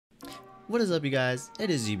What is up, you guys? It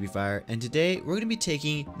is UBFire, and today we're going to be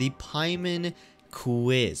taking the Paimon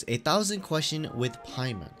quiz, 1,000 question with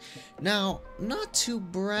Paimon. Now, not to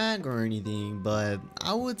brag or anything, but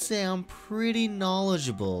I would say I'm pretty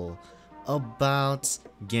knowledgeable about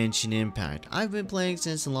Genshin Impact. I've been playing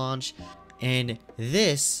since launch, and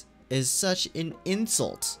this is such an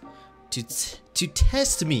insult to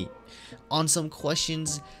test me on some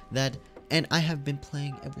questions that, and I have been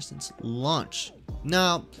playing ever since launch.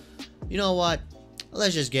 Now, you know what?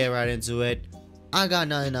 Let's just get right into it. I got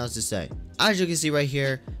nothing else to say. As you can see right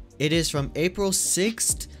here, it is from April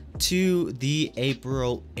 6th to the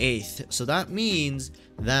April 8th. So that means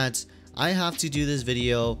that I have to do this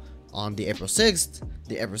video on the April 6th,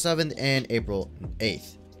 the April 7th, and April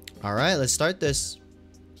 8th. Alright, let's start this.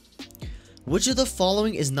 Which of the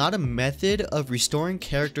following is not a method of restoring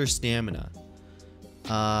character stamina?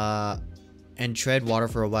 And tread water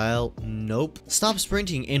for a while? Nope. Stop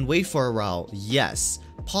sprinting and wait for a while? Yes.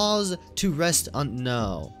 Pause to rest on?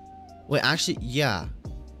 No. Wait, actually, yeah.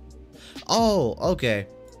 Oh, okay.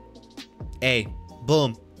 A.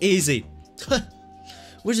 Boom. Easy.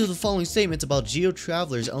 Which of the following statements about Geo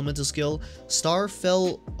Traveler's elemental skill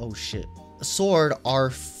Starfell Sword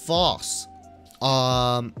are false?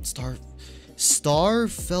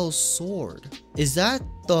 Starfell Sword. Is that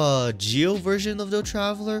the Geo version of the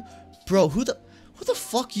Traveler? Bro, who the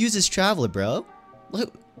fuck uses Traveler, bro? Like,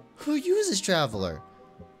 who uses Traveler?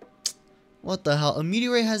 What the hell? A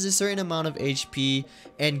meteorite has a certain amount of HP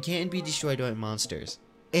and can't be destroyed by monsters.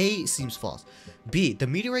 A seems false. B, the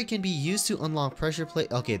meteorite can be used to unlock pressure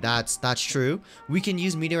plate. Okay, that's true. We can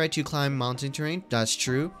use meteorite to climb mountain terrain. That's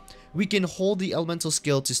true. We can hold the elemental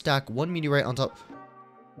skill to stack one meteorite on top.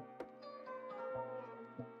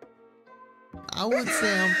 I would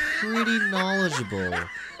say I'm pretty knowledgeable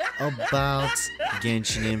about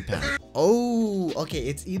Genshin Impact. Oh, okay,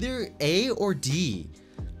 it's either A or D,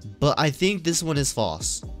 but I think this one is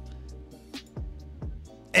false.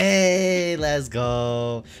 Hey, let's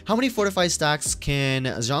go. How many fortified stacks can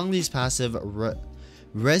Zhongli's passive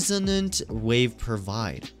resonant wave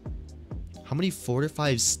provide? How many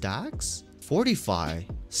fortified stacks? 45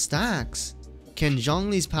 stacks. Can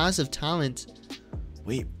Zhongli's passive talent?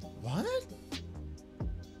 Wait, what?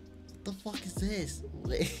 What the fuck is this?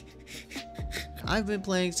 Wait. I've been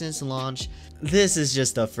playing since launch. This is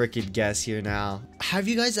just a freaking guess here now. Have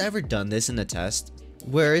you guys ever done this in a test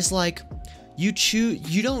where it's like you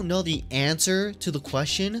don't know the answer to the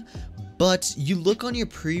question, but you look on your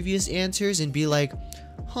previous answers and be like,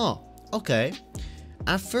 huh, okay.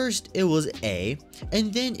 At first it was A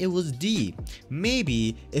and then it was D.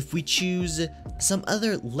 Maybe if we choose some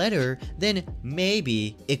other letter, then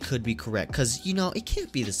maybe it could be correct, because you know it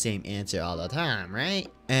can't be the same answer all the time, right?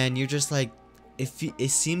 And you're just like, it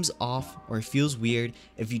seems off or it feels weird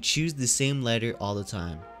if you choose the same letter all the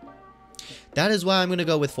time. That is why I'm gonna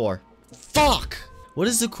go with 4. Fuck! What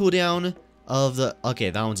is the cooldown of the... Okay,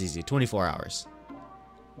 that one's easy. 24 hours.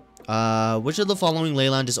 Which of the following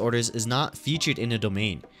leyline disorders is not featured in a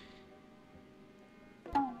domain?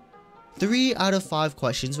 3 out of 5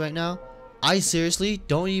 questions right now. I seriously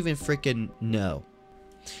don't even freaking know.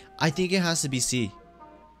 I think it has to be C.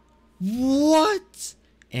 What?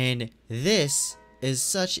 And this is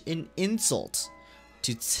such an insult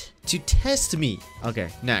to test me. Okay,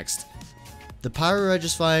 next. The pyro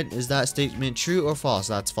registfied, is that statement true or false?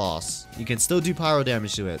 That's false. You can still do pyro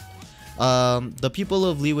damage to it. The people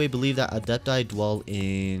of Leeway believe that Adepti dwell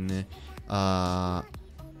in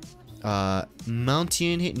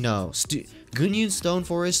Mountain. No. Gunyun Stone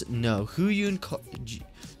Forest. No. Huyun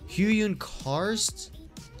Karst.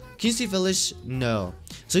 Kinsey Village. No.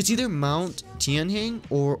 So it's either Mount Tianhing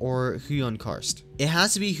or Huyun Karst. It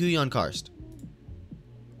has to be Huyun Karst.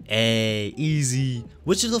 Hey, easy.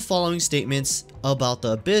 Which of the following statements about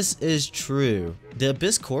the Abyss is true? The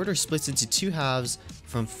Abyss corridor splits into 2 halves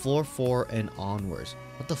from floor 4 and onwards.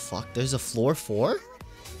 What the fuck? There's a floor 4?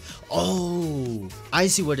 Oh, I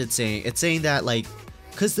see what it's saying. It's saying that, like,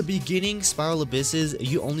 because the beginning Spiral Abysses,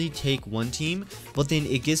 you only take 1 team, but then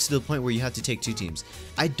it gets to the point where you have to take 2 teams.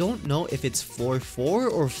 I don't know if it's floor 4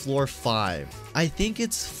 or floor 5. I think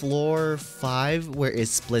it's floor 5 where it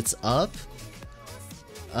splits up.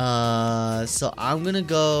 So I'm gonna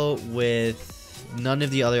go with none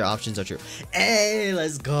of the other options are true. Hey,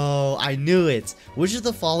 let's go. I knew it. Which of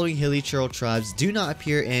the following Hilichurl tribes do not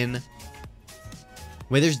appear in...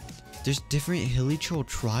 Wait, there's different Hilichurl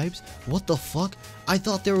tribes? What the fuck? I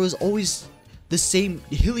thought there was always the same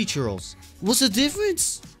Hilichurls. What's the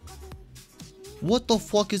difference? What the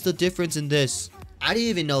fuck is the difference in this? I didn't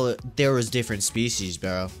even know there was different species,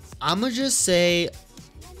 bro. I'ma just say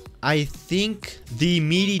I think the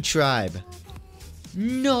meaty tribe.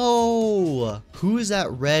 No! Who is that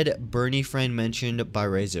red Bernie friend mentioned by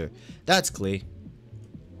Razor? That's Klee.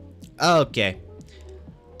 Okay.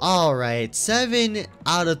 Alright, 7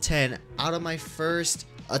 out of 10 out of my first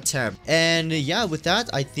attempt. And yeah, with that,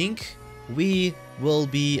 I think we will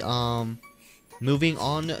be moving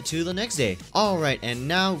on to the next day. Alright, and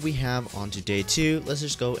now we have on to day 2. Let's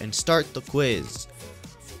just go and start the quiz.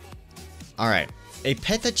 Alright, a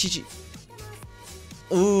pet that Chi-Chi...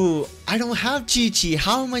 Ooh, I don't have Chi-Chi.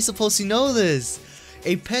 How am I supposed to know this?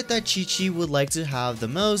 A pet that Chi-Chi would like to have the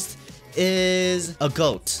most is a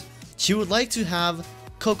goat. She would like to have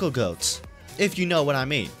Coco goats, if you know what I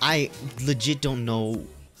mean. I legit don't know.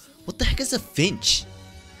 What the heck is a finch?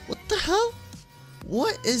 What the hell?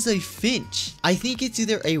 What is a finch? I think it's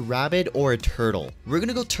either a rabbit or a turtle. We're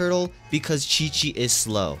gonna go turtle because Chi-Chi is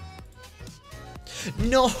slow.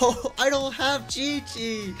 No, I don't have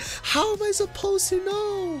Chi-Chi. How am I supposed to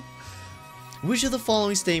know? Which of the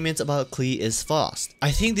following statements about Klee is false?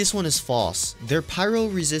 I think this one is false. Their pyro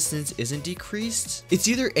resistance isn't decreased. It's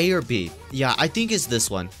either A or B. Yeah, I think it's this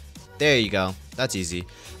one. There you go. That's easy.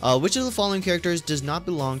 Which of the following characters does not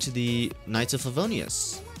belong to the Knights of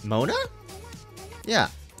Favonius? Mona? Yeah,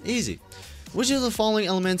 easy. Which of the following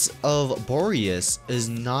elements of Boreas is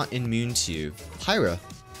not immune to? Pyra.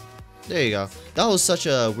 There you go. That was such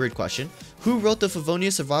a weird question. Who wrote the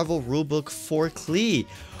Favonius survival rulebook for Klee?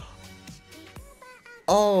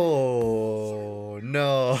 Oh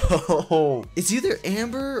no. It's either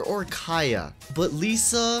Amber or Kaya, but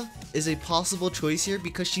Lisa is a possible choice here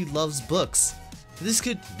because she loves books. This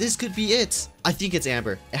could be it. I think it's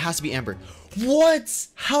Amber. It has to be Amber. What?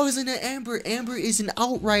 How isn't it Amber? Amber is an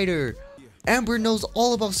outrider. Amber knows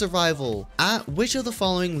all about survival. At which of the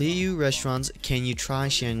following Liu restaurants can you try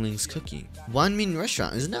Xiangling's cooking? Wanmin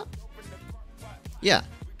restaurant, isn't it? Yeah,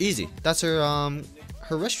 easy. That's her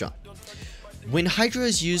restaurant. When Hydra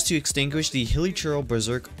is used to extinguish the Hilichurl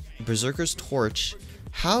Berserker's torch,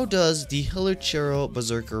 how does the Hilichurl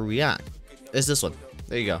Berserker react? It's this one.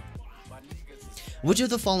 There you go. Which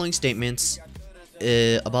of the following statements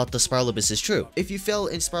about the Spiral Abyss is true? If you fail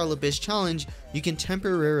in Spiral Abyss challenge, you can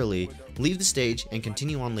temporarily leave the stage and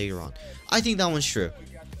continue on later on. I think that one's true.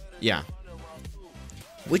 Yeah.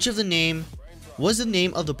 Which of the name was the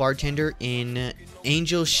name of the bartender in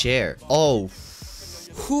Angel Share? Oh.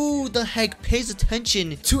 Who the heck pays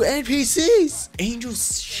attention to NPCs? Angel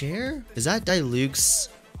Share? Is that Diluc's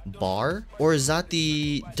bar? Or is that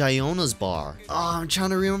the Diona's bar? Oh, I'm trying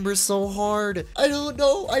to remember so hard. I don't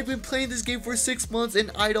know. I've been playing this game for 6 months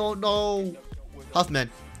and I don't know. Huffman.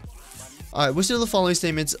 Alright, which of the following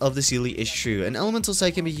statements of the Seelie is true? An elemental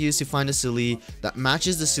site can be used to find a Seelie that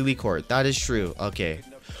matches the Seelie core. That is true. Okay.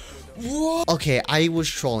 What? Okay, I was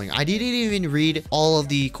trolling. I didn't even read all of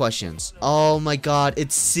the questions. Oh my god,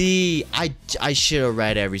 it's C. I should have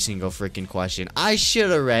read every single freaking question. I should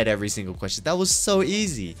have read every single question. That was so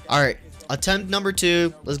easy. Alright, attempt number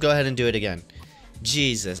 2. Let's go ahead and do it again.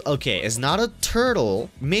 Jesus. Okay, it's not a turtle.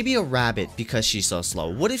 Maybe a rabbit because she's so slow.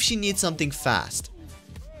 What if she needs something fast?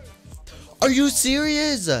 Are you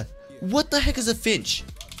serious? What the heck is a finch?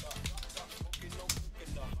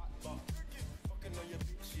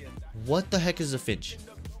 What the heck is a finch?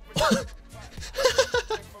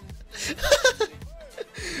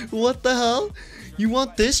 What the hell? You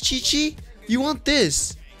want this, Chi-Chi? You want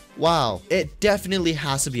this? Wow. It definitely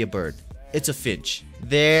has to be a bird. It's a finch.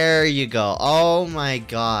 There you go. Oh my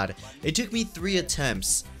god. It took me 3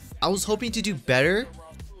 attempts. I was hoping to do better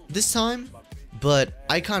this time, but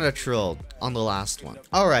I kind of trolled on the last one.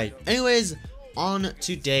 Alright. Anyways, on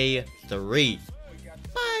to day 3.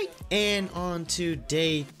 Bye. And on to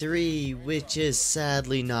day 3, which is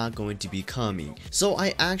sadly not going to be coming. So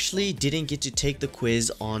I actually didn't get to take the quiz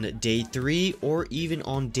on day 3 or even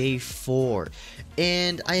on day 4.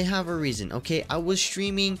 And I have a reason, okay? I was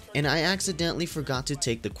streaming and I accidentally forgot to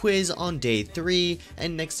take the quiz on day 3.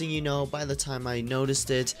 And next thing you know, by the time I noticed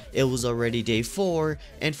it, it was already day 4.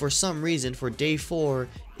 And for some reason, for day 4,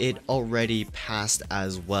 it already passed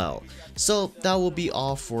as well. So that will be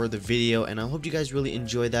all for the video, and I hope you guys really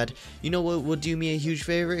enjoyed that. You know what would do me a huge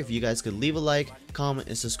favor? If you guys could leave a like, comment,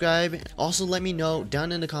 and subscribe. Also, let me know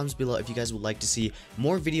down in the comments below if you guys would like to see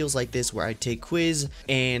more videos like this where I take quiz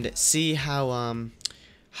and see how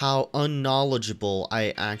unknowledgeable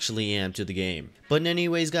I actually am to the game. But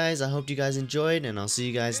anyways guys, I hope you guys enjoyed, and I'll see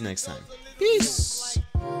you guys next time. Peace!